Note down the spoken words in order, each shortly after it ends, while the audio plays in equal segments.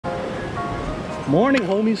Morning,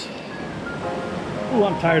 homies. Ooh,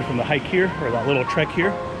 I'm tired from the hike here, or that little trek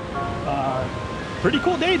here. Pretty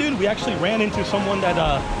cool day, dude. We actually ran into someone that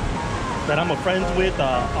that I'm a friends with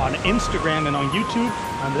on Instagram and on YouTube.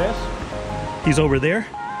 Andres, he's over there.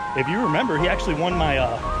 If you remember, he actually won my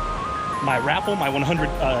my raffle, my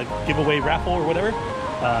 100 giveaway raffle or whatever.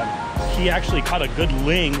 He actually caught a good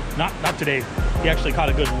ling. Not today. He actually caught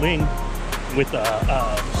a good ling with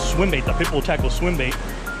swim bait, the Pitbull Tackle swim bait.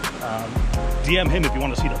 DM him if you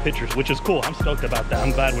want to see the pictures, which is cool. I'm stoked about that.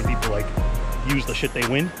 I'm glad when people like use the shit they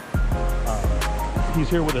win. He's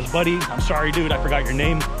here with his buddy. I'm sorry, dude, I forgot your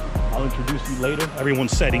name. I'll introduce you later.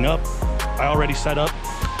 Everyone's setting up. I already set up.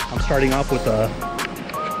 I'm starting off with a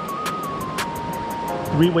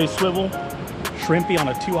 3-way swivel, shrimpy on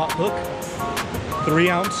a 2-aught hook,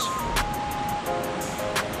 3-ounce.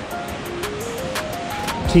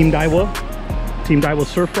 Team Daiwa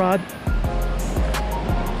surf rod.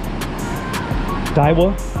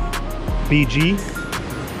 Daiwa BG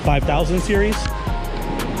 5000 series.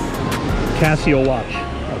 Casio watch.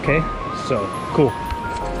 Okay, so cool.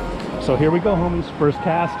 So here we go, homies. First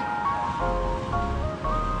cast.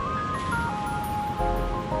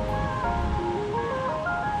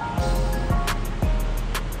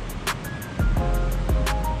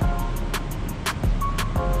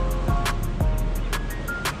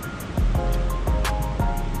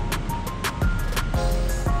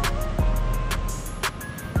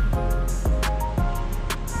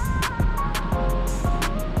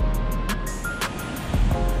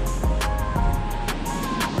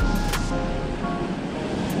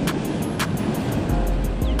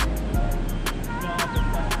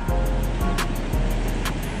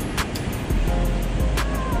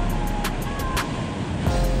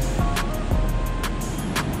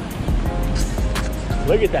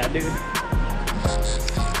 Look at that, dude.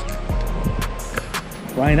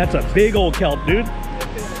 Ryan, that's a big old kelp, dude.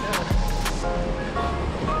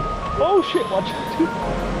 Oh shit, watch out, dude.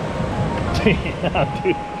 Damn,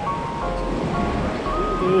 dude.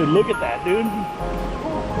 Dude, look at that, dude.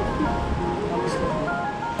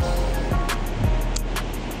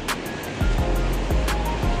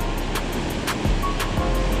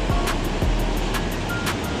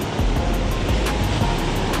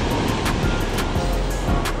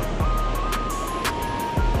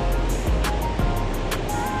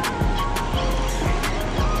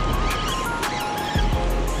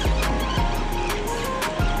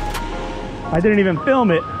 I didn't even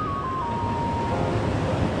film it.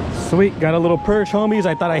 Sweet, got a little perch, homies.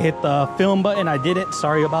 I thought I hit the film button. I didn't,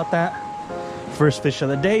 sorry about that. First fish of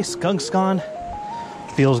the day, skunk's gone.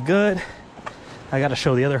 Feels good. I gotta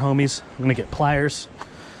show the other homies. I'm gonna get pliers.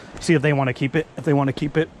 See if they wanna keep it. If they wanna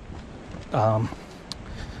keep it,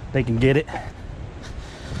 they can get it.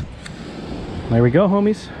 There we go,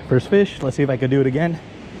 homies. First fish. Let's see if I can do it again.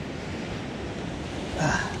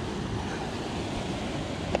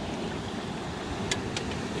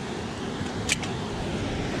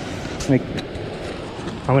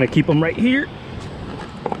 I'm gonna keep them right here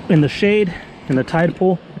in the shade, in the tide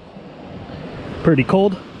pool. Pretty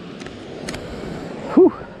cold.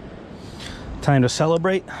 Whew. Time to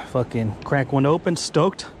celebrate. Fucking crack one open.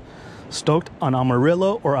 Stoked on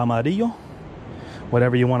Amarillo or Amarillo,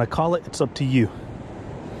 whatever you want to call it. It's up to you.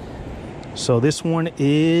 So this one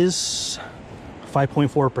is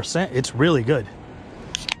 5.4%. It's really good.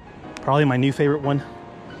 Probably my new favorite one.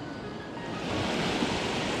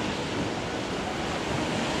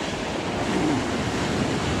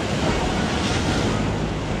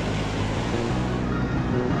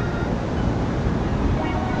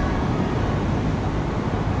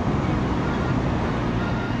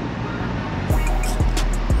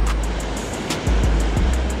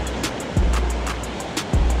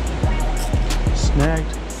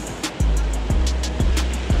 Snagged.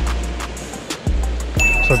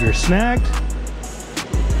 So if you're snagged,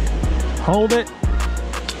 hold it,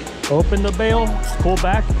 open the bail, pull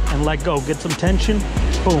back and let go. Get some tension,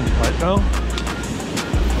 boom, let go.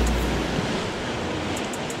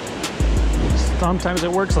 Sometimes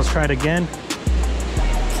it works. Let's try it again.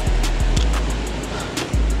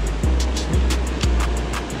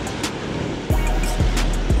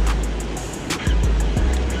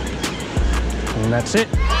 And that's it.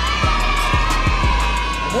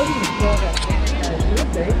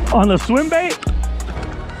 On the swim bait?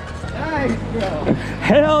 Nice, bro.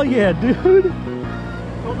 Hell yeah, dude.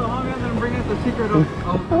 Hold the homie and then bring us the secret of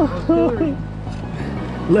distillery.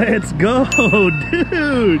 Let's go,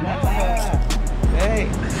 dude. Hey.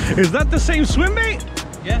 Is that the same swim bait?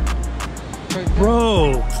 Yeah.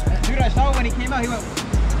 Bro. Dude, I saw when he came out, he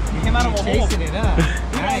came out of a hole. Chasing it, huh?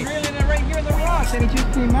 Dude, I'm reeling it right here. in the rocks and he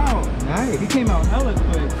just came out. Nice. He came out hella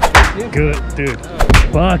quick. Yeah. Good, dude.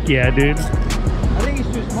 Fuck yeah, dude. I think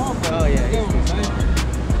he's too small for him. Oh yeah.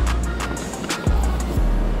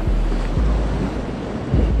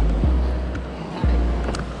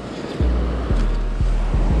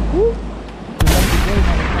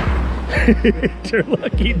 You're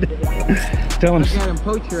lucky. Tell him. I got him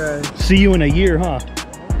poach your ass. See you in a year, huh?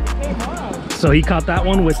 So he caught that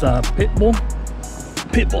one with a pit bull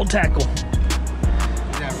tackle. Is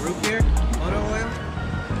that root beer? Motor oil?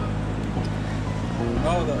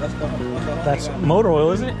 Oh, That's motor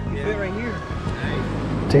oil, isn't it? Yeah, right here.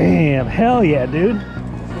 Nice. Damn, hell yeah, dude.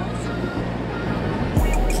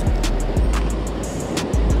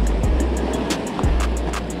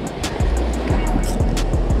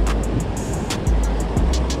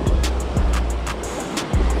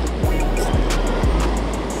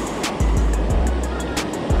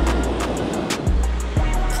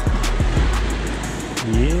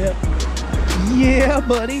 Yep. Yeah,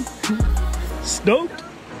 buddy. Stoked.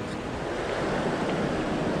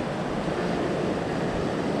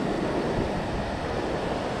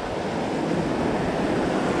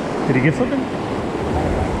 Did he get something?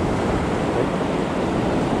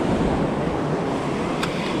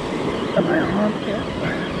 Am I on?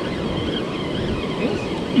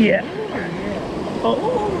 Yeah. Oh,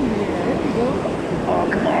 There you go. oh,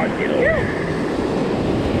 come on, get over.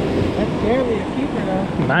 That's barely a keeper though.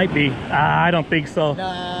 Might be. I don't think so.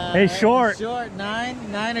 Nah, Hey, short. Short, 9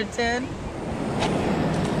 or 10.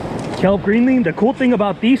 Kelp greenling, the cool thing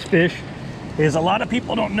about these fish is a lot of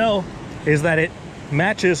people don't know is that it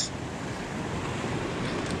matches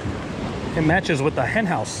with the hen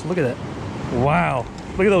house. Look at that. Wow.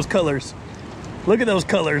 Look at those colors. Look at those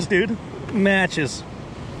colors, dude. Matches.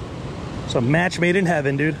 It's a match made in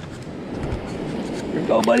heaven, dude. Here we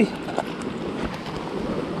go, buddy.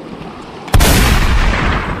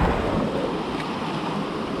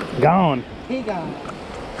 Gone. He got it.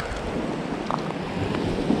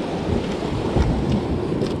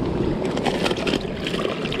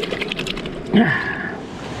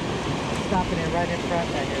 Stopping it right in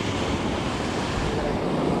front right here.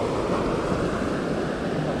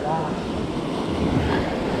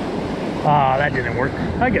 Ah, that didn't work.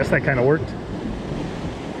 I guess that kind of worked.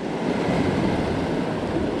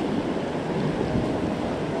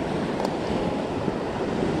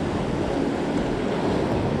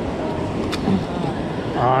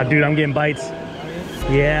 Ah, dude, I'm getting bites.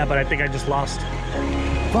 Yeah, but I think I just lost.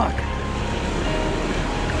 Fuck.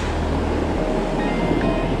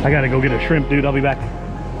 I gotta go get a shrimp, dude. I'll be back.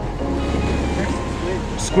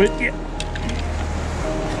 Squid, yeah.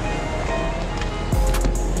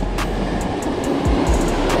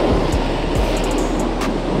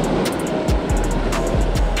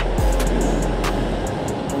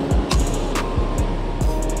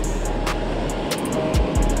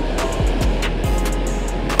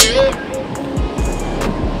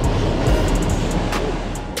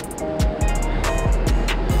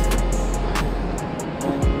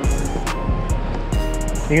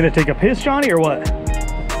 You gonna take a piss, Johnny, or what?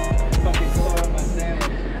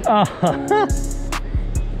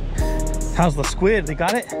 How's the squid? They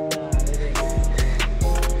got it?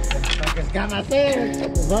 It's got my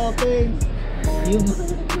sandwich. Of all things.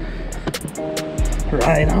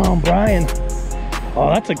 Right on, Brian. Oh,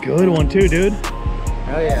 that's a good one too, dude.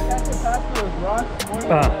 Oh yeah. That's the top of those rocks. You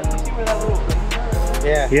see where that little thing is?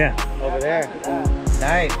 Yeah. Yeah. Over there.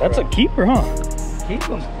 Nice. That's a keeper, huh? Keep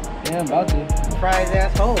them. Yeah, I'm about to. Fry his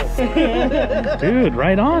asshole. Dude,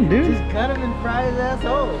 right on, dude. Just cut him and fry his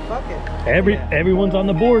asshole. Fuck it. Everyone's on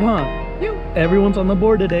the board, huh? Everyone's on the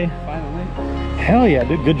board today. Finally. Hell yeah,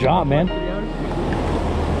 dude. Good job, man.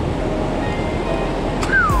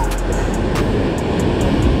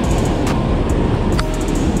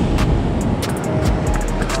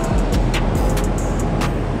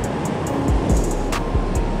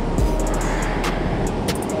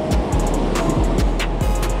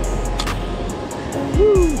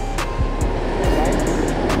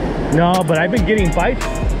 No, but I've been getting bites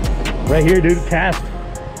right here, dude. Cast.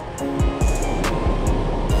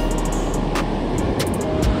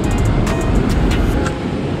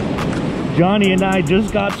 Johnny and I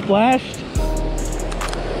just got splashed.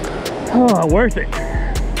 Oh, worth it.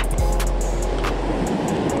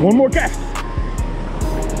 One more cast.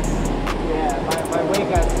 Yeah, my weight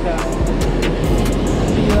got stuck.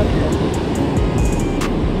 See you up there.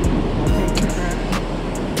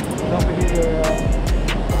 Don't forget your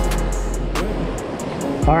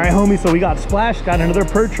All right, homie, so we got splashed, got another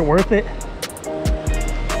perch, worth it.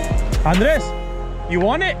 Andres, you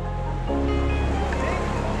want it?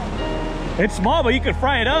 It's small, but you could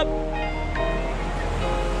fry it up.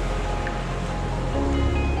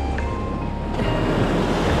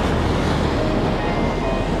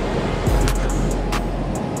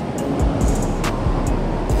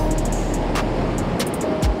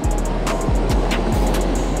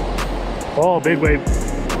 Oh, big wave.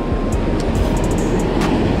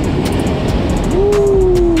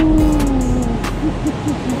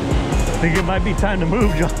 I think it might be time to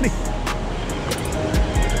move, Johnny.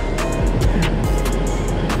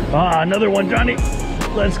 Ah, another one, Johnny.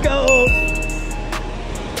 Let's go.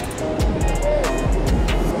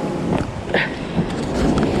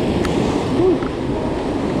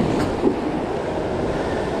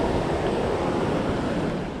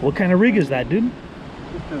 What kind of rig is that, dude?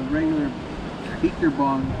 Just a regular beaker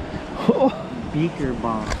bong. Beaker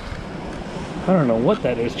bong. I don't know what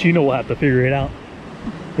that is. Chino will have to figure it out.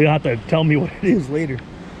 He'll have to tell me what it is later.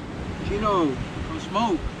 Chino, from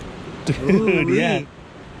Smoke. Dude, Ooh, yeah. You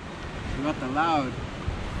got the loud.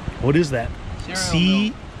 What is that?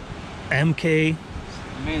 Cereal CMK.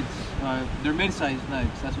 Mids. They're mid-sized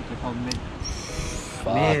knives. That's what they're called, mid.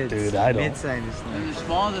 Fuck, dude, I don't. Mid-sized knives. There's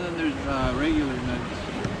smalls and then there's regular knives.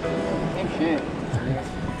 Same shit.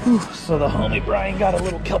 So the homie Brian got a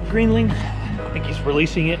little kelp greenling. I think he's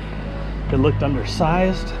releasing it. It looked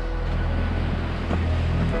undersized.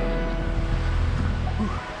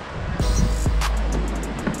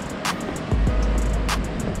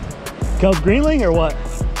 Kelp greenling or what?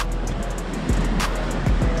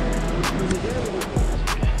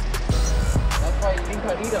 That's why you think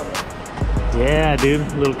I need them. Yeah, dude,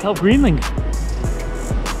 a little kelp greenling. If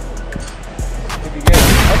you get it.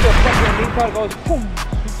 That's what fucking lean card goes, boom.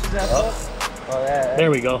 Shoots his ass up. Oh, yeah.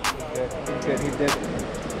 There we go. He's good. He did.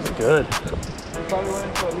 It's good. He probably went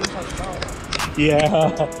into a lean card spot. Yeah.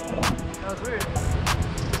 That was weird.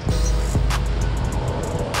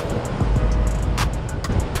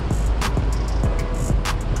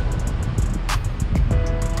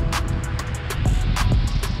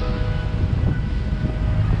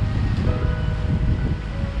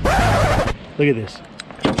 Look at this.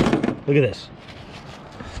 Look at this.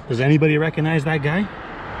 Does anybody recognize that guy?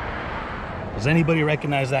 Does anybody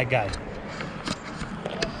recognize that guy?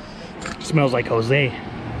 Smells like Jose.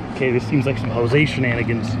 Okay, this seems like some Jose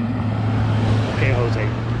shenanigans. Okay, Jose.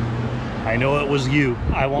 I know it was you.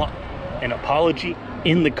 I want an apology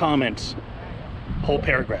in the comments. Whole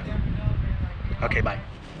paragraph. Okay, bye.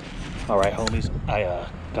 All right, homies. I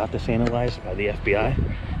got this analyzed by the FBI,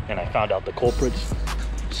 and I found out the culprits.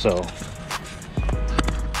 So